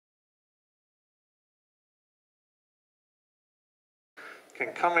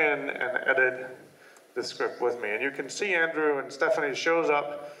can come in and edit the script with me. And you can see Andrew and Stephanie shows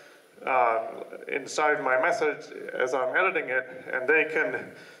up inside my message as I'm editing it, and they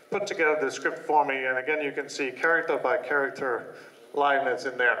can put together the script for me. And again, you can see character by character liveness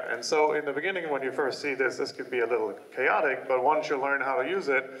in there. And so in the beginning, when you first see this, this could be a little chaotic, but once you learn how to use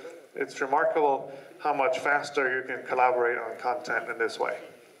it, it's remarkable how much faster you can collaborate on content in this way.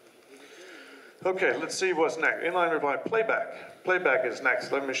 Okay, let's see what's next. Inline reply, playback. Playback is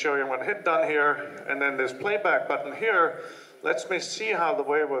next. Let me show you. I'm going to hit done here, and then this playback button here lets me see how the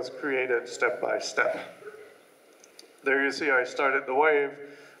wave was created step by step. There you see I started the wave.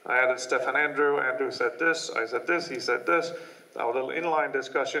 I added Steph and Andrew. Andrew said this, I said this, he said this. Our little inline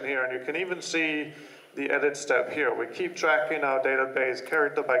discussion here, and you can even see the edit step here. We keep tracking our database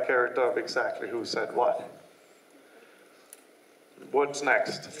character by character of exactly who said what. What's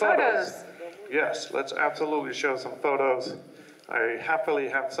next? Photos. Yes, let's absolutely show some photos. I happily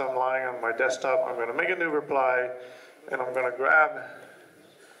have some lying on my desktop. I'm going to make a new reply, and I'm going to grab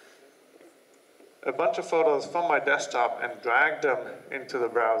a bunch of photos from my desktop and drag them into the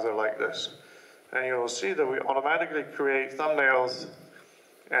browser like this. And you'll see that we automatically create thumbnails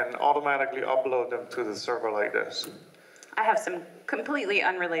and automatically upload them to the server like this. I have some completely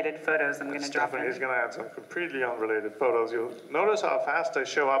unrelated photos I'm going to drop in. Stephanie's going to add some completely unrelated photos. You'll notice how fast they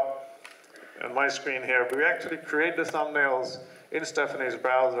show up on my screen here. We actually create the thumbnails in Stephanie's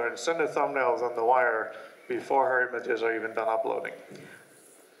browser and send the thumbnails on the wire before her images are even done uploading.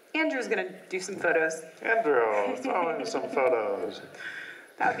 Andrew's going to do some photos. Andrew, throw in some photos.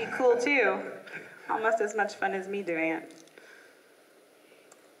 That would be cool too. Almost as much fun as me doing it.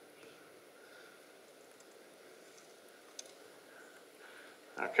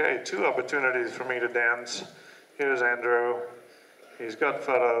 Okay, 2 opportunities for me to dance. Here's Andrew. He's got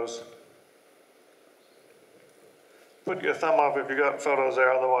photos. Put your thumb up if you got photos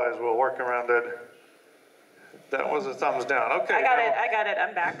there, otherwise we'll work around it. That was a thumbs down. Okay. I got it,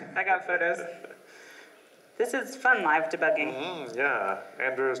 I'm back. I got photos. This is fun live debugging. Yeah,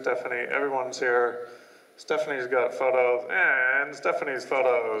 Andrew, Stephanie, everyone's here. Stephanie's got photos, and Stephanie's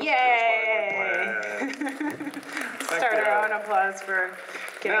photos. Yay! Start our own applause for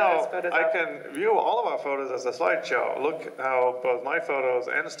getting those photos I up. can view all of our photos as a slideshow. Look how both my photos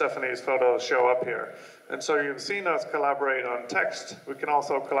and Stephanie's photos show up here. And so you've seen us collaborate on text. We can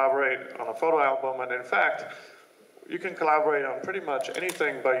also collaborate on a photo album, and in fact, you can collaborate on pretty much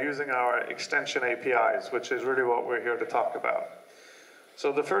anything by using our extension APIs, which is really what we're here to talk about.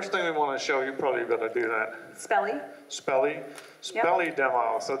 So the first thing we want to show, you probably better do that. Spelly. Spelly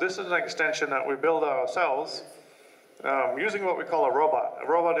demo. So this is an extension that we build ourselves using what we call a robot. A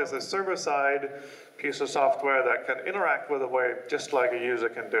robot is a server-side piece of software that can interact with a wave just like a user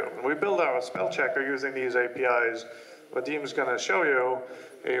can do. And we build our spell checker using these APIs. Vadim's going to show you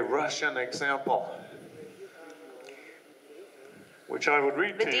a Russian example, which I would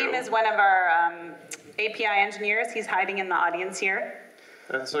read to you. Vadim is one of our API engineers. He's hiding in the audience here.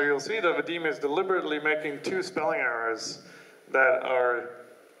 And so you'll see that Vadim is deliberately making 2 spelling errors that are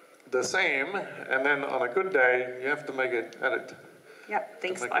the same, and then on a good day, you have to make it edit. Yep,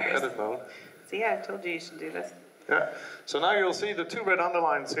 thanks, Lars. Edit mode. See, I told you should do this. Yeah, so now you'll see the 2 red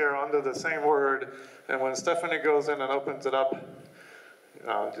underlines here under the same word, and when Stephanie goes in and opens it up,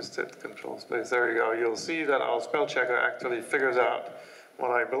 I'll just hit Control Space, there you go. You'll see that our spell checker actually figures out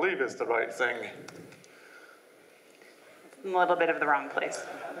what I believe is the right thing. A little bit of the wrong place.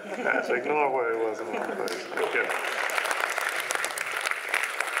 Yeah, so ignore where it was in the wrong place. Okay.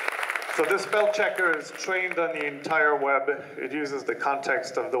 So this spell checker is trained on the entire web. It uses the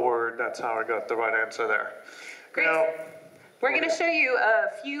context of the word. That's how I got the right answer there. Great. Now, we're going to show you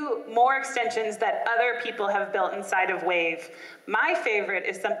a few more extensions that other people have built inside of Wave. My favorite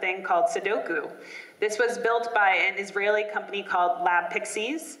is something called Sudoku. This was built by an Israeli company called Lab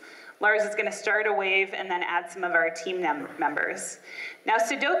Pixies. Lars is going to start a wave and then add some of our team members. Now,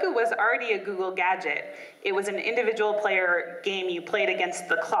 Sudoku was already a Google gadget. It was an individual player game you played against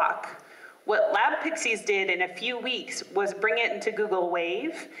the clock. What Lab Pixies did in a few weeks was bring it into Google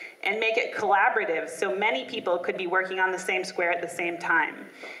Wave and make it collaborative so many people could be working on the same square at the same time.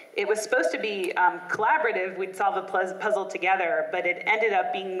 It was supposed to be collaborative, we'd solve a puzzle together, but it ended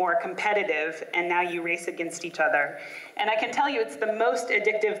up being more competitive, and now you race against each other. And I can tell you it's the most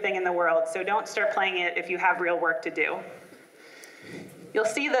addictive thing in the world, so don't start playing it if you have real work to do. You'll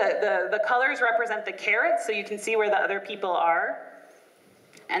see the colors represent the carrots, so you can see where the other people are.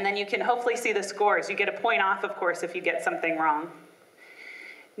 And then you can hopefully see the scores. You get a point off, of course, if you get something wrong.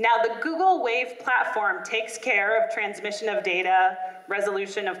 Now, the Google Wave platform takes care of transmission of data,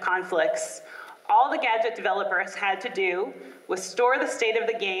 resolution of conflicts. All the gadget developers had to do was store the state of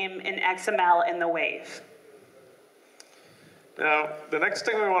the game in XML in the Wave. Now, the next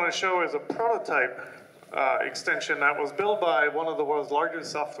thing we want to show is a prototype extension that was built by one of the world's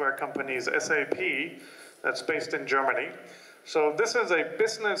largest software companies, SAP, that's based in Germany. So this is a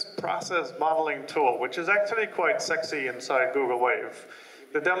business process modeling tool, which is actually quite sexy inside Google Wave.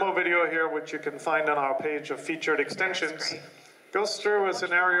 The demo video here, which you can find on our page of featured extensions, goes through a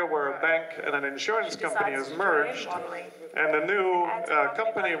scenario where a bank and an insurance company is merged, and the new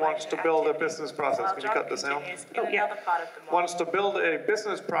company wants to build a business process. Can you cut this out? Oh, yeah. Wants to build a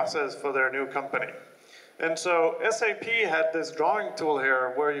business process for their new company. And so SAP had this drawing tool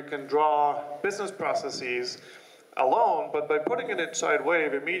here where you can draw business processes alone, but by putting it inside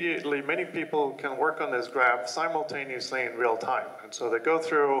Wave, immediately many people can work on this graph simultaneously in real time. And so they go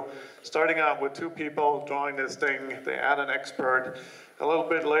through, starting out with 2 people drawing this thing, they add an expert. A little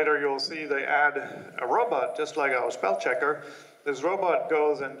bit later, you'll see they add a robot, just like our spell checker. This robot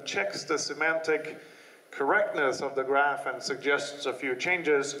goes and checks the semantic correctness of the graph and suggests a few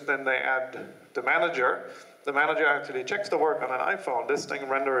changes. Then they add the manager. The manager actually checks the work on an iPhone. This thing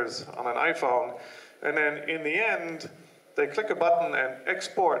renders on an iPhone. And then in the end, they click a button and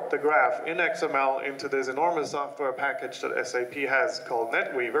export the graph in XML into this enormous software package that SAP has called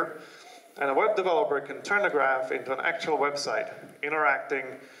NetWeaver. And a web developer can turn the graph into an actual website, interacting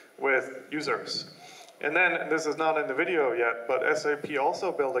with users. And then, this is not in the video yet, but SAP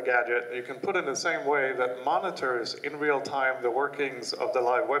also built a gadget you can put in the same way that monitors in real time the workings of the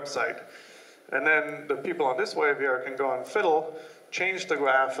live website. And then the people on this wave here can go and fiddle, change the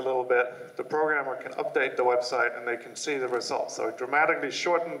graph a little bit, the programmer can update the website, and they can see the results. So it dramatically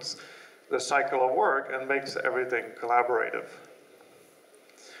shortens the cycle of work and makes everything collaborative.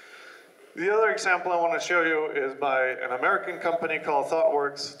 The other example I want to show you is by an American company called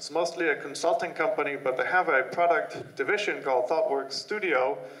ThoughtWorks. It's mostly a consulting company, but they have a product division called ThoughtWorks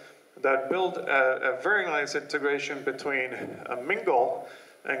Studio that built a very nice integration between Mingle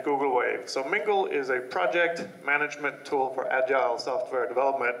and Google Wave. So Mingle is a project management tool for agile software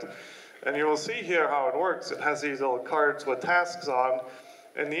development. And you will see here how it works. It has these little cards with tasks on.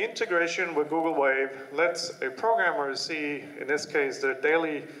 And the integration with Google Wave lets a programmer see, in this case,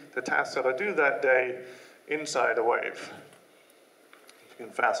 the tasks that I do that day inside a Wave. You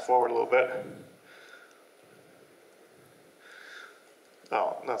can fast forward a little bit.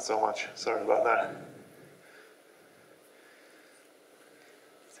 Oh, not so much. Sorry about that.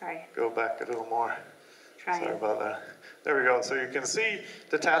 Sorry. Go back a little more. Trying. Sorry about that. There we go. So you can see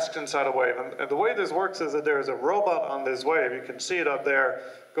the tasks inside a Wave. And the way this works is that there is a robot on this Wave. You can see it up there.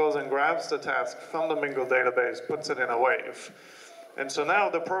 Goes and grabs the task from the Mingle database, puts it in a Wave. And so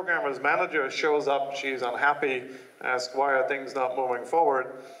now the programmer's manager shows up. She's unhappy, asks, why are things not moving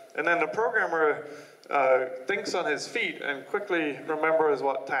forward? And then the programmer thinks on his feet and quickly remembers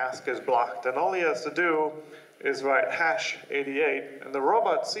what task is blocked. And all he has to do is write #88, and the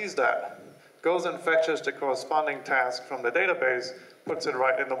robot sees that, goes and fetches the corresponding task from the database, puts it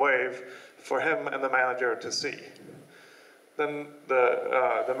right in the Wave for him and the manager to see. Then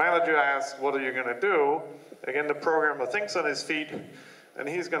the manager asks, what are you going to do? Again, the programmer thinks on his feet, and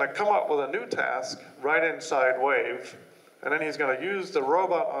he's going to come up with a new task right inside Wave, and then he's going to use the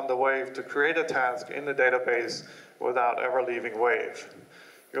robot on the Wave to create a task in the database without ever leaving Wave.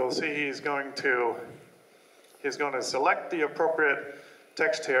 You'll see he's going to select the appropriate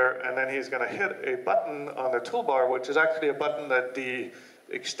text here, and then he's going to hit a button on the toolbar, which is actually a button that the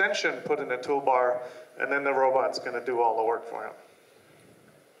extension put in the toolbar, and then the robot's going to do all the work for him.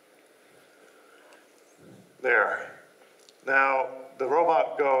 There. Now, the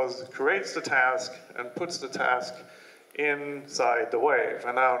robot goes, creates the task, and puts the task inside the Wave.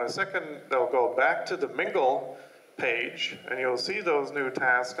 And now in a second, they'll go back to the Mingle page, and you'll see those new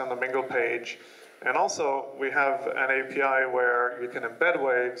tasks on the Mingle page. And also, we have an API where you can embed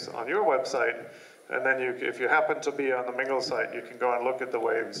Waves on your website, and then if you happen to be on the Mingle site, you can go and look at the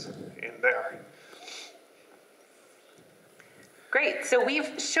Waves in there. Great, so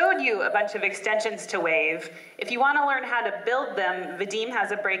we've showed you a bunch of extensions to Wave. If you want to learn how to build them, Vadim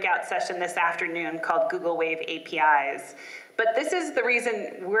has a breakout session this afternoon called Google Wave APIs. But this is the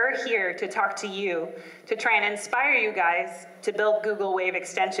reason we're here to talk to you, to try and inspire you guys to build Google Wave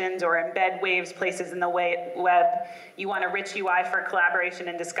extensions or embed Waves places in the web. You want a rich UI for collaboration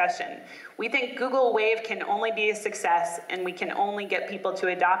and discussion. We think Google Wave can only be a success, and we can only get people to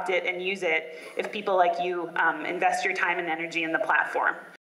adopt it and use it if people like you invest your time and energy in the platform.